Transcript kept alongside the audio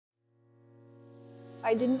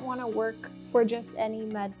I didn't want to work for just any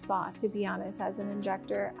med spa, to be honest, as an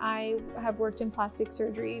injector. I have worked in plastic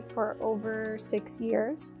surgery for over 6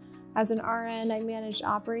 years. As an RN, I managed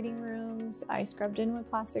operating rooms. I scrubbed in with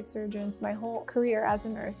plastic surgeons. My whole career as a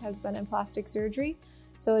nurse has been in plastic surgery.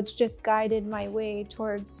 So it's just guided my way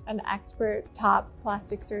towards an expert top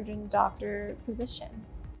plastic surgeon doctor position.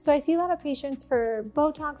 So I see a lot of patients for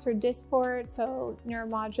Botox or Dysport, so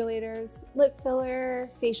neuromodulators, lip filler,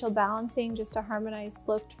 facial balancing, just a harmonized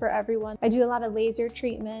look for everyone. I do a lot of laser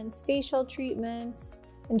treatments, facial treatments,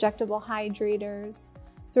 injectable hydrators.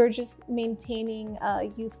 So we're just maintaining a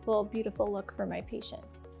youthful, beautiful look for my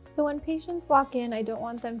patients. So when patients walk in, I don't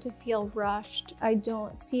want them to feel rushed. I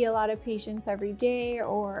don't see a lot of patients every day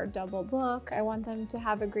or double book. I want them to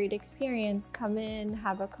have a great experience, come in,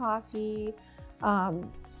 have a coffee,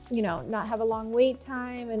 not have a long wait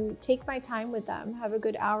time, and take my time with them, have a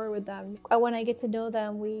good hour with them. When I get to know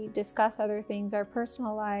them, we discuss other things, our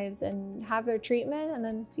personal lives, and have their treatment, and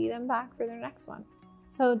then see them back for their next one.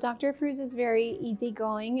 So Dr. Afrooz is very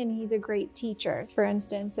easygoing, and he's a great teacher. For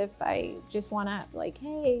instance, if I just wanna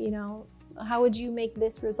hey, how would you make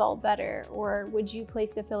this result better? Or would you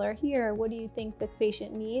place the filler here? What do you think this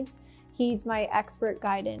patient needs? He's my expert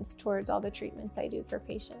guidance towards all the treatments I do for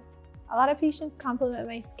patients. A lot of patients compliment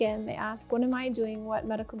my skin. They ask, what am I doing? What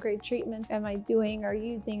medical grade treatments am I doing or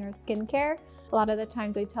using, or skincare? A lot of the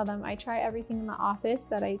times I tell them I try everything in the office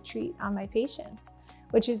that I treat on my patients,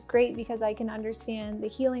 which is great because I can understand the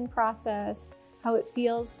healing process, how it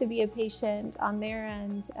feels to be a patient on their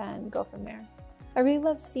end, and go from there. I really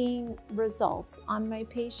love seeing results on my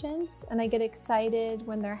patients, and I get excited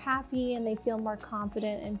when they're happy and they feel more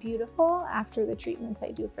confident and beautiful after the treatments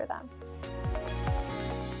I do for them.